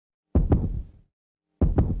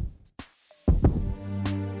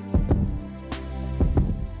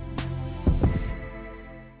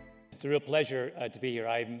It's a real pleasure to be here.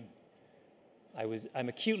 I'm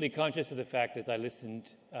acutely conscious of the fact, as I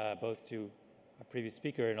listened both to our previous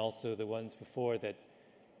speaker and also the ones before, that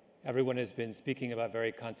everyone has been speaking about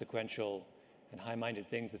very consequential and high-minded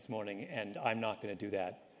things this morning, and I'm not going to do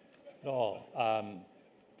that at all. In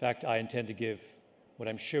fact, I intend to give what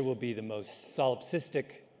I'm sure will be the most solipsistic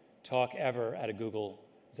talk ever at a Google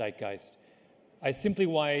Zeitgeist. I simply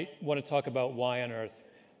want to talk about why on earth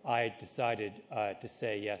I decided to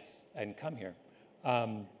say yes and come here.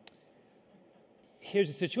 Here's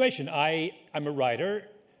the situation. I'm a writer.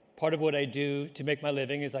 Part of what I do to make my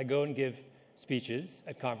living is I go and give speeches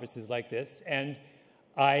at conferences like this, and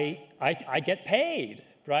I get paid,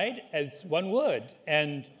 right, as one would.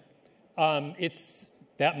 And it's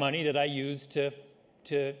that money that I use to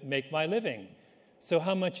make my living. So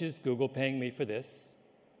how much is Google paying me for this?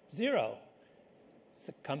 Zero. It's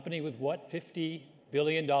a company with, what, $50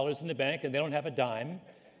 billion in the bank, and they don't have a dime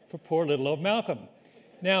for poor little old Malcolm.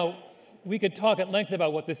 Now, we could talk at length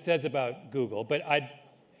about what this says about Google, but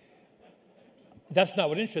that's not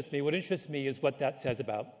what interests me. What interests me is what that says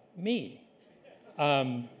about me.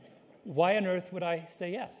 Why on earth would I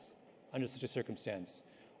say yes under such a circumstance?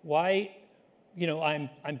 Why,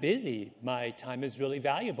 I'm busy. My time is really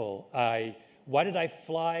valuable. Why did I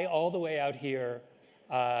fly all the way out here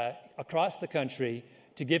across the country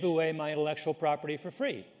to give away my intellectual property for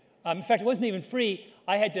free? In fact, it wasn't even free.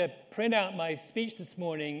 I had to print out my speech this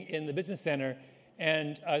morning in the business center,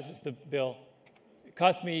 and this is the bill. It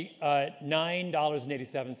cost me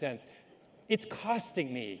 $9.87. It's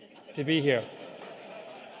costing me to be here.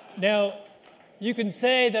 Now, you can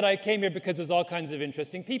say that I came here because there's all kinds of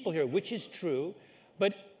interesting people here, which is true,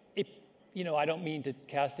 but I don't mean to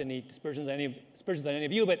cast any aspersions on any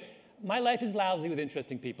of you, but my life is lousy with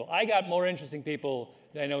interesting people. I got more interesting people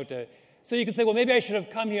than I know to. So you can say, well, maybe I should have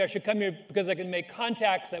come here. I should come here because I can make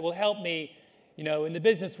contacts that will help me, in the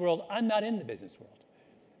business world. I'm not in the business world.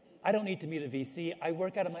 I don't need to meet a VC. I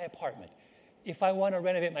work out of my apartment. If I want to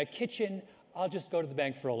renovate my kitchen, I'll just go to the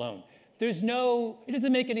bank for a loan. It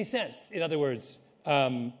doesn't make any sense, in other words,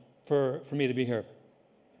 for me to be here.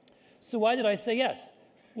 So why did I say yes?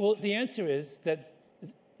 Well, the answer is that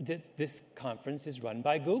this conference is run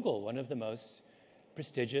by Google, one of the most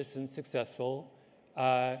prestigious and successful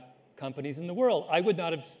companies in the world. I would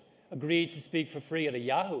not have agreed to speak for free at a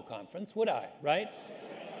Yahoo conference, would I, right?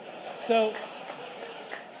 So,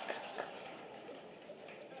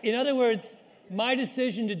 in other words, my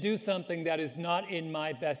decision to do something that is not in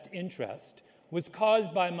my best interest was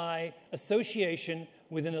caused by my association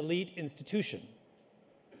with an elite institution.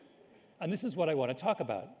 And this is what I want to talk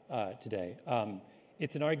about today.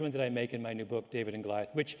 It's an argument that I make in my new book, David and Goliath,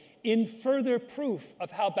 which, in further proof of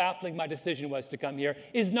how baffling my decision was to come here,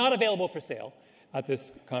 is not available for sale at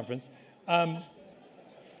this conference. I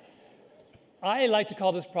like to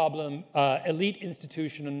call this problem elite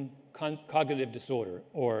institution cognitive disorder,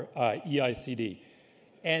 or EICD.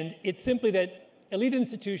 And it's simply that elite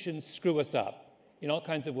institutions screw us up in all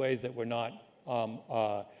kinds of ways that we're not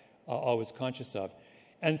always conscious of.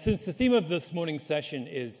 And since the theme of this morning's session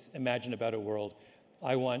is Imagine a Better World,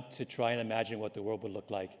 I want to try and imagine what the world would look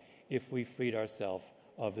like if we freed ourselves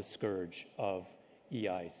of the scourge of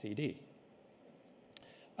EICD.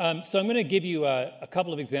 So I'm going to give you a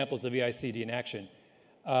couple of examples of EICD in action.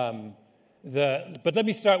 But let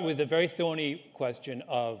me start with the very thorny question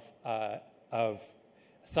of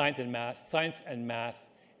science and math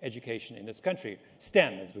education in this country,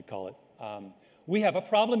 STEM, as we call it. We have a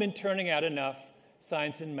problem in turning out enough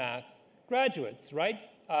science and math graduates, right,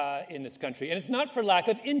 in this country. And it's not for lack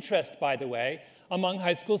of interest, by the way, among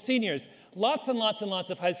high school seniors. Lots and lots and lots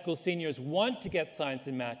of high school seniors want to get science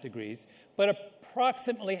and math degrees, but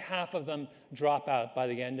approximately half of them drop out by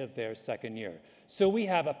the end of their second year. So we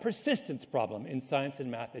have a persistence problem in science and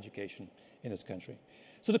math education in this country.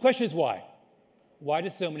 So the question is why? Why do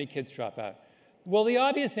so many kids drop out? Well, the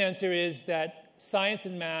obvious answer is that science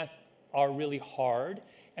and math are really hard,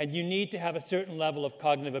 and you need to have a certain level of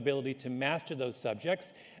cognitive ability to master those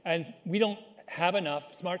subjects, and we don't have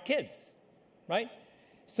enough smart kids, right?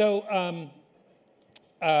 So,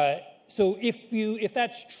 if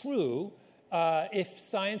that's true, if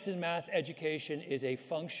science and math education is a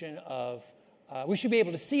function of, we should be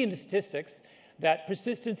able to see in the statistics that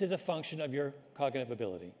persistence is a function of your cognitive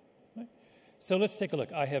ability. Right? So let's take a look.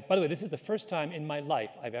 By the way, this is the first time in my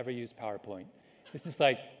life I've ever used PowerPoint. This is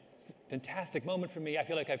like a fantastic moment for me. I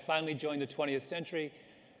feel like I've finally joined the 20th century.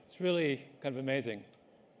 It's really kind of amazing.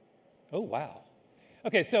 Oh, wow.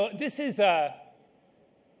 Okay, so this is I've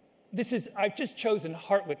just chosen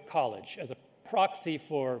Hartwick College as a proxy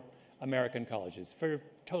for American colleges for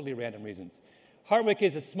totally random reasons. Hartwick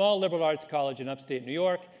is a small liberal arts college in upstate New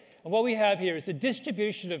York. And what we have here is a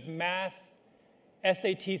distribution of math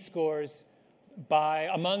SAT scores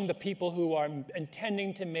among the people who are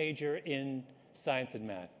intending to major in science and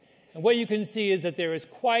math. And what you can see is that there is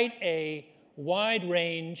quite a wide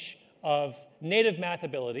range of native math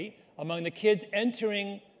ability among the kids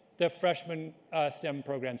entering the freshman STEM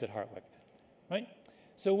programs at Hartwick, right?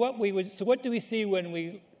 So what do we see when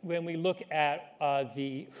we look at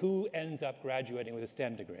who ends up graduating with a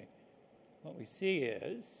STEM degree? What we see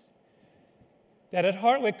is that at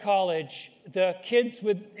Hartwick College, the kids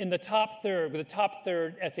in the top third, with the top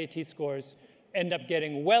third SAT scores, end up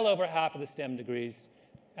getting well over half of the STEM degrees,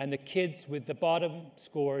 and the kids with the bottom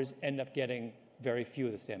scores end up getting very few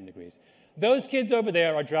of the STEM degrees. Those kids over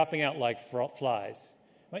there are dropping out like flies.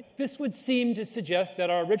 Right? This would seem to suggest that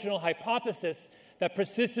our original hypothesis that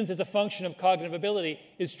persistence is a function of cognitive ability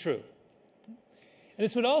is true. And we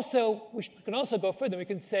can also go further. We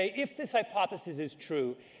can say if this hypothesis is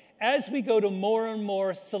true, as we go to more and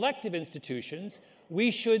more selective institutions,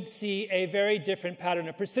 we should see a very different pattern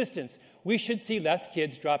of persistence. We should see less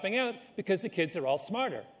kids dropping out because the kids are all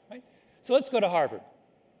smarter. Right? So let's go to Harvard.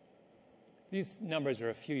 These numbers are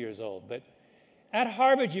a few years old, but at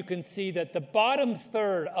Harvard, you can see that the bottom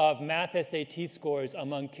third of math SAT scores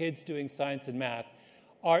among kids doing science and math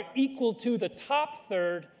are equal to the top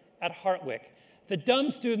third at Hartwick. The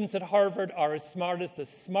dumb students at Harvard are as smart as the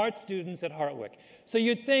smart students at Hartwick. So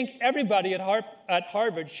you'd think everybody at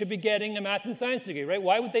Harvard should be getting a math and science degree, right?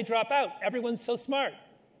 Why would they drop out? Everyone's so smart.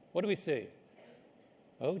 What do we see?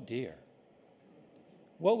 Oh, dear.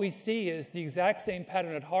 What we see is the exact same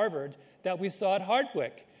pattern at Harvard that we saw at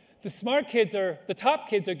Hartwick. The top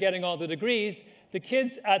kids are getting all the degrees. The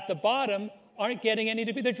kids at the bottom aren't getting any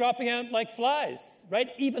degree. They're dropping out like flies, right?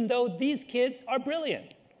 Even though these kids are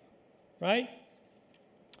brilliant, right?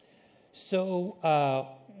 So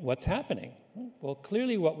what's happening? Well,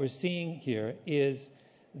 clearly what we're seeing here is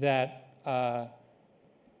that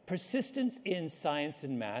persistence in science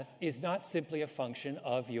and math is not simply a function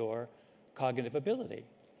of your cognitive ability.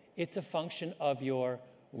 It's a function of your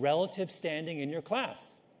relative standing in your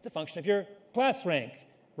class. It's a function of your class rank,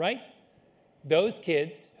 right? Those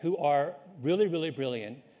kids who are really, really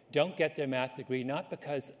brilliant don't get their math degree not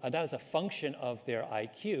because that is a function of their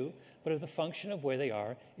IQ, but as a function of where they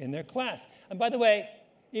are in their class. And by the way,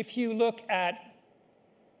 if you look at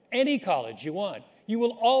any college you want, you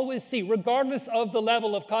will always see, regardless of the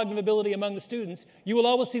level of cognitive ability among the students, you will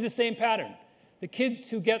always see the same pattern. The kids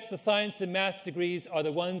who get the science and math degrees are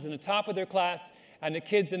the ones in the top of their class, and the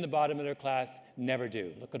kids in the bottom of their class never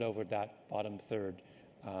do. Look at over that bottom third,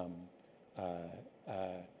 the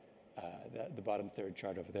bottom third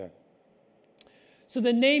chart over there. So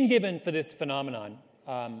the name given for this phenomenon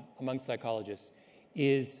among psychologists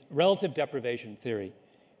is relative deprivation theory.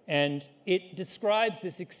 And it describes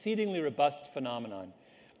this exceedingly robust phenomenon,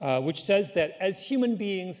 which says that as human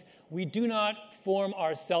beings, we do not form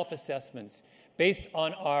our self-assessments based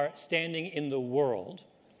on our standing in the world.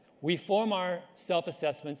 We form our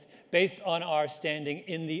self-assessments based on our standing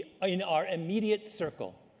in our immediate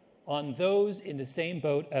circle, on those in the same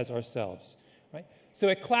boat as ourselves. Right? So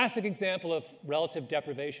a classic example of relative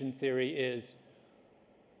deprivation theory is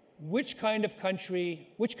which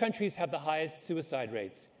countries have the highest suicide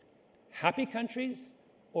rates? Happy countries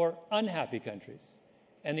or unhappy countries?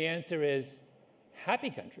 And the answer is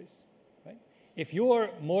happy countries. Right? If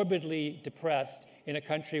you're morbidly depressed in a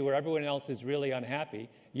country where everyone else is really unhappy,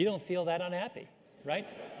 you don't feel that unhappy, right?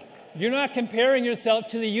 You're not comparing yourself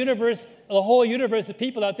to the universe, the whole universe of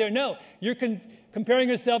people out there. No, you're comparing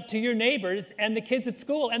yourself to your neighbors and the kids at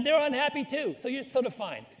school, and they're unhappy too, so you're sort of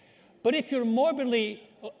fine. But if you're morbidly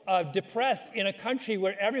depressed in a country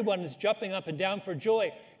where everyone is jumping up and down for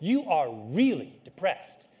joy, you are really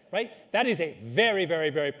depressed, right? That is a very, very,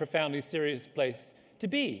 very profoundly serious place to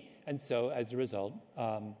be. And so, as a result,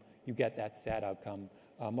 you get that sad outcome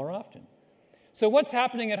more often. So what's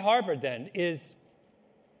happening at Harvard, then, is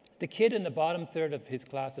the kid in the bottom third of his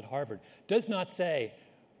class at Harvard does not say,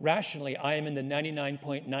 rationally, I am in the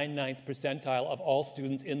 99.99th percentile of all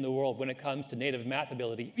students in the world when it comes to native math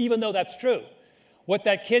ability, even though that's true. What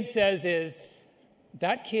that kid says is,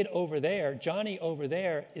 that kid over there, Johnny over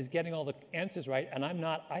there, is getting all the answers right, and I'm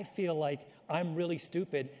not. I feel like I'm really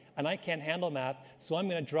stupid, and I can't handle math, so I'm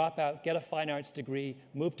going to drop out, get a fine arts degree,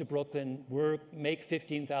 move to Brooklyn, work, make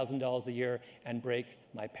 $15,000 a year, and break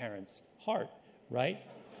my parents' heart, right?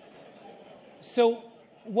 So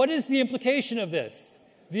what is the implication of this?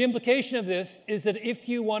 The implication of this is that if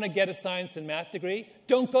you want to get a science and math degree,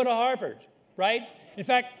 don't go to Harvard, right? In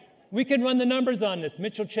fact, We can run the numbers on this.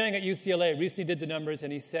 Mitchell Chang at UCLA recently did the numbers,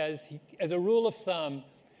 and he says, as a rule of thumb,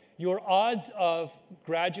 your odds of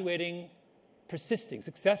graduating, persisting,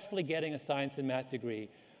 successfully getting a science and math degree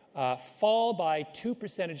fall by 2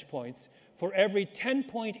 percentage points for every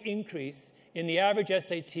 10-point increase in the average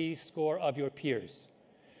SAT score of your peers.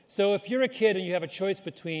 So if you're a kid and you have a choice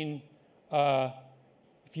between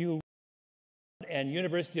if you and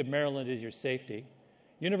University of Maryland is your safety,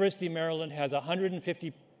 University of Maryland has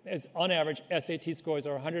 150, as on average, SAT scores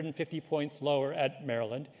are 150 points lower at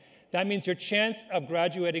Maryland. That means your chance of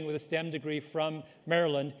graduating with a STEM degree from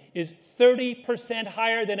Maryland is 30%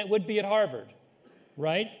 higher than it would be at Harvard,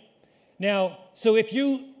 right? Now, so if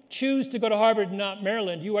you choose to go to Harvard and not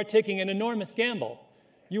Maryland, you are taking an enormous gamble.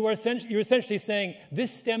 You're essentially saying,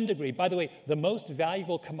 this STEM degree, by the way, the most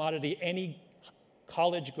valuable commodity any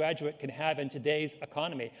college graduate can have in today's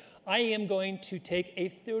economy, I am going to take a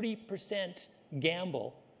 30%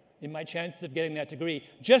 gamble in my chances of getting that degree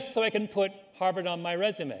just so I can put Harvard on my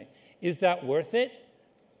resume. Is that worth it?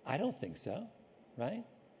 I don't think so, right?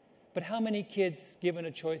 But how many kids, given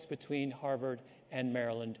a choice between Harvard and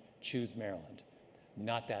Maryland, choose Maryland?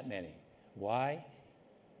 Not that many. Why?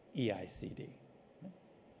 EICD.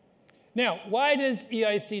 Now, why does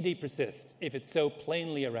EICD persist if it's so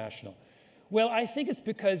plainly irrational? Well, I think it's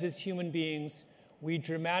because as human beings, we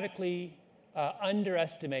dramatically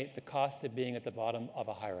underestimate the costs of being at the bottom of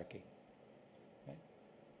a hierarchy.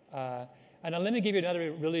 Right? And now let me give you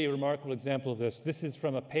another really remarkable example of this. This is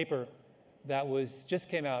from a paper that just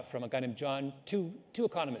came out from a guy named two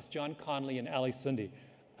economists, John Conley and Ali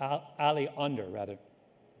Under, rather.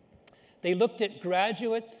 They looked at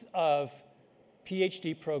graduates of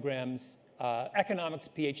PhD programs, economics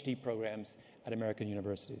PhD programs at American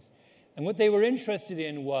universities. And what they were interested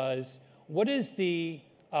in was, what is the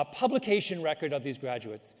publication record of these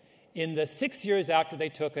graduates in the 6 years after they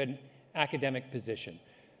took an academic position?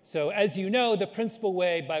 So as you know, the principal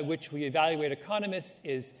way by which we evaluate economists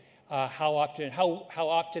is how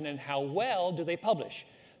often and how well do they publish.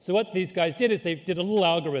 So what these guys did is they did a little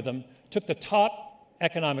algorithm, took the top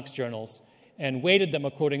economics journals and weighted them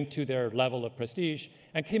according to their level of prestige,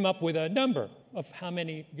 and came up with a number of how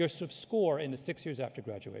many your sort of score in the 6 years after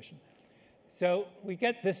graduation. So we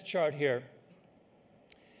get this chart here.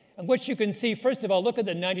 And what you can see, first of all, look at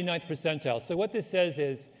the 99th percentile. So what this says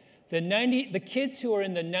is the kids who are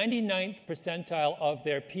in the 99th percentile of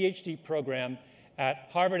their PhD program at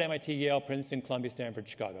Harvard, MIT, Yale, Princeton, Columbia, Stanford,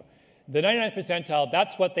 Chicago. The 99th percentile,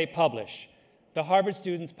 that's what they publish. The Harvard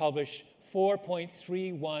students publish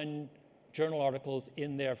 4.31 journal articles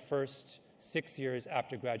in their first 6 years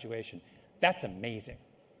after graduation. That's amazing,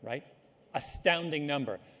 right? Astounding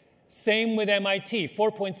number. Same with MIT,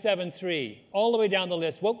 4.73, all the way down the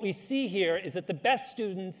list. What we see here is that the best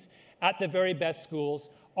students at the very best schools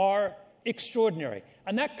are extraordinary.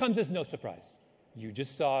 And that comes as no surprise. You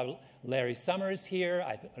just saw Larry Summers here.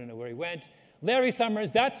 I don't know where he went. Larry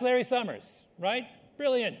Summers, that's Larry Summers, right?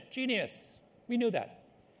 Brilliant, genius. We knew that.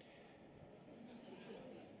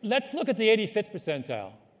 Let's look at the 85th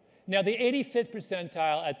percentile. Now, the 85th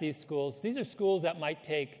percentile at these schools, these are schools that might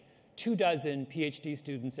take 24 PhD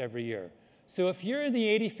students every year. So if you're in the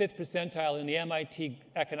 85th percentile in the MIT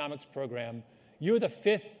economics program, you're the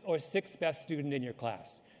 5th or 6th best student in your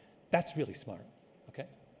class. That's really smart, okay?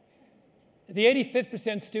 The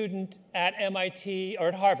 85th student at MIT, or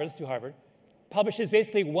at Harvard, let's do Harvard, publishes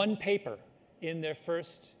basically one paper in their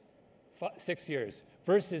first 6 years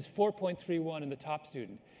versus 4.31 in the top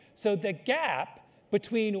student. So the gap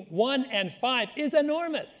between 1 and 5 is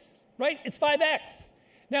enormous, right? It's 5x.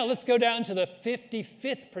 Now let's go down to the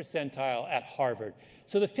 55th percentile at Harvard.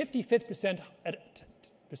 So the 55th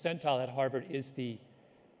percentile at Harvard is the,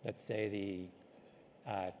 let's say,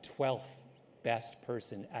 the 12th best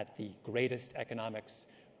person at the greatest economics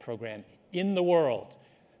program in the world.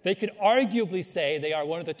 They could arguably say they are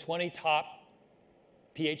one of the 20 top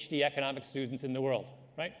PhD economics students in the world,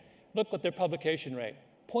 right? Look at their publication rate,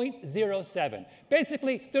 0.07.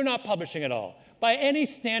 Basically, they're not publishing at all. By any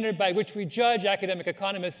standard by which we judge academic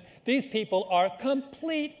economists, these people are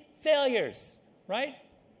complete failures, right?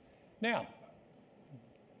 Now,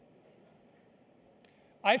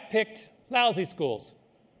 I've picked lousy schools.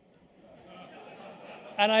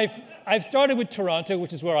 And I've started with Toronto,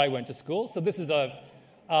 which is where I went to school. So this is a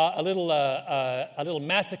little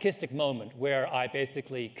masochistic moment where I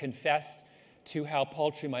basically confess to how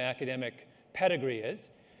paltry my academic pedigree is.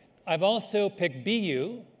 I've also picked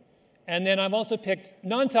BU, and then I've also picked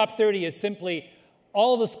non-top 30 is simply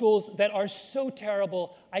all the schools that are so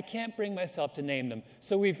terrible I can't bring myself to name them.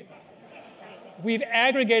 So we've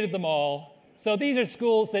aggregated them all. So these are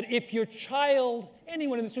schools that if your child,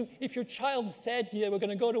 anyone in this room, if your child said, yeah, we're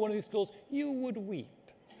going to go to one of these schools, you would weep.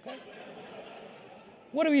 Okay?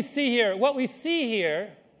 What do we see here? What we see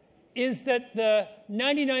here is that the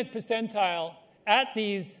 99th percentile at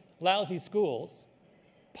these lousy schools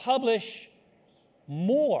publish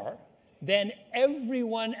more than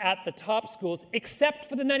everyone at the top schools except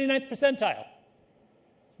for the 99th percentile.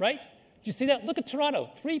 Right? Do you see that? Look at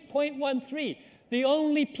Toronto, 3.13. The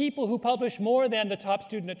only people who publish more than the top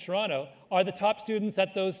student at Toronto are the top students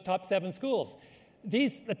at those top 7 schools. The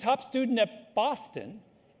top student at Boston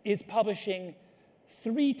is publishing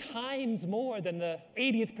 3 times more than the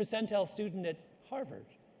 80th percentile student at Harvard.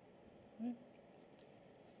 Right?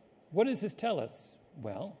 What does this tell us?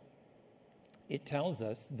 Well, it tells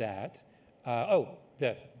us that,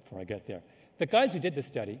 before I get there, the guys who did the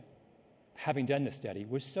study, having done the study,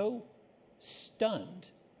 were so stunned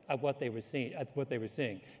at what they were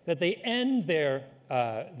seeing, that they end their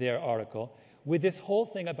article with this whole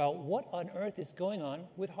thing about what on earth is going on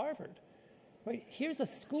with Harvard. Right? Here's a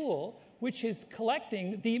school which is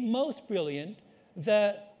collecting the most brilliant,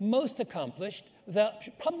 the most accomplished,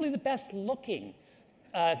 probably the best-looking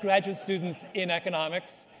graduate students in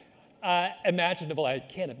economics imaginable. I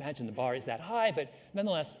can't imagine the bar is that high, but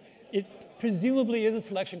nonetheless, it presumably is a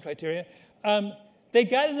selection criteria. They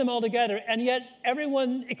gather them all together, and yet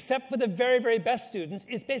everyone except for the very, very best students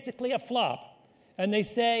is basically a flop. And they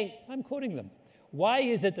say, I'm quoting them, why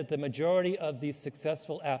is it that the majority of these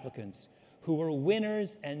successful applicants who were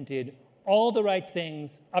winners and did all the right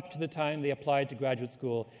things up to the time they applied to graduate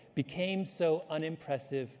school became so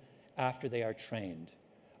unimpressive after they are trained?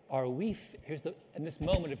 Are we, in this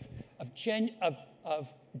moment of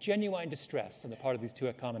genuine distress on the part of these two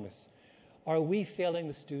economists, are we failing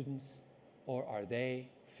the students or are they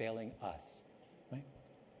failing us? Right?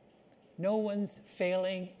 No one's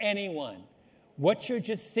failing anyone. What you're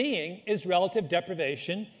just seeing is relative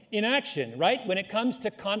deprivation in action, right? When it comes to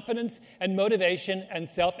confidence and motivation and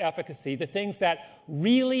self-efficacy, the things that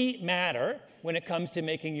really matter when it comes to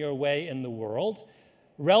making your way in the world,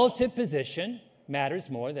 relative position matters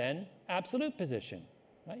more than absolute position,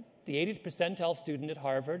 right? The 80th percentile student at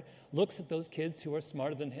Harvard looks at those kids who are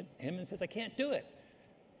smarter than him and says, I can't do it.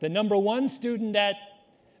 The number 1 student at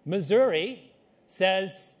Missouri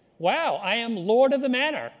says, wow, I am Lord of the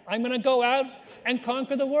Manor. I'm going to go out and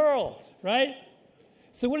conquer the world, right?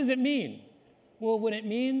 So what does it mean? Well, what it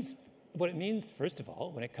means, first of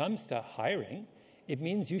all, when it comes to hiring, it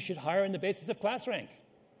means you should hire on the basis of class rank.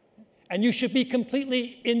 And you should be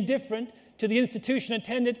completely indifferent to the institution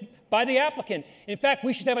attended by the applicant. In fact,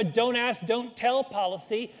 we should have a don't ask, don't tell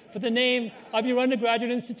policy for the name of your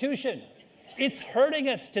undergraduate institution. It's hurting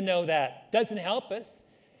us to know that. Doesn't help us.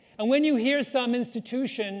 And when you hear some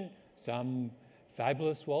institution, some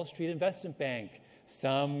fabulous Wall Street investment bank,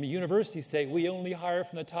 some university say, we only hire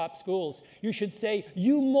from the top schools, you should say,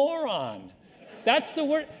 you moron. That's the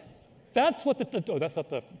word. That's what that's not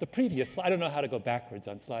the previous slide. I don't know how to go backwards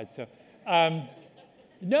on slides. So,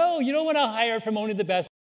 no, you don't want to hire from only the best.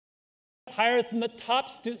 Hire from the top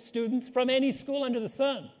students from any school under the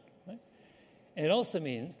sun. Right? And it also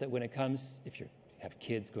means that when it comes, if you have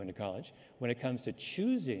kids going to college, when it comes to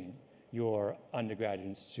choosing your undergraduate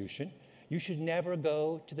institution, you should never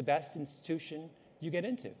go to the best institution you get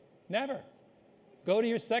into. Never. Go to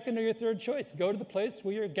your second or your third choice. Go to the place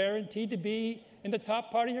where you're guaranteed to be in the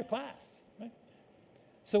top part of your class. Right?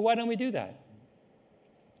 So why don't we do that?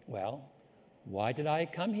 Well, why did I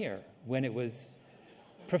come here when it was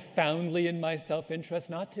profoundly in my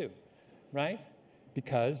self-interest not to, right?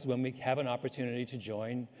 Because when we have an opportunity to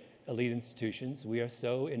join elite institutions, we are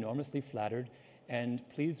so enormously flattered and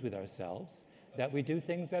pleased with ourselves that we do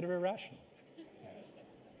things that are irrational.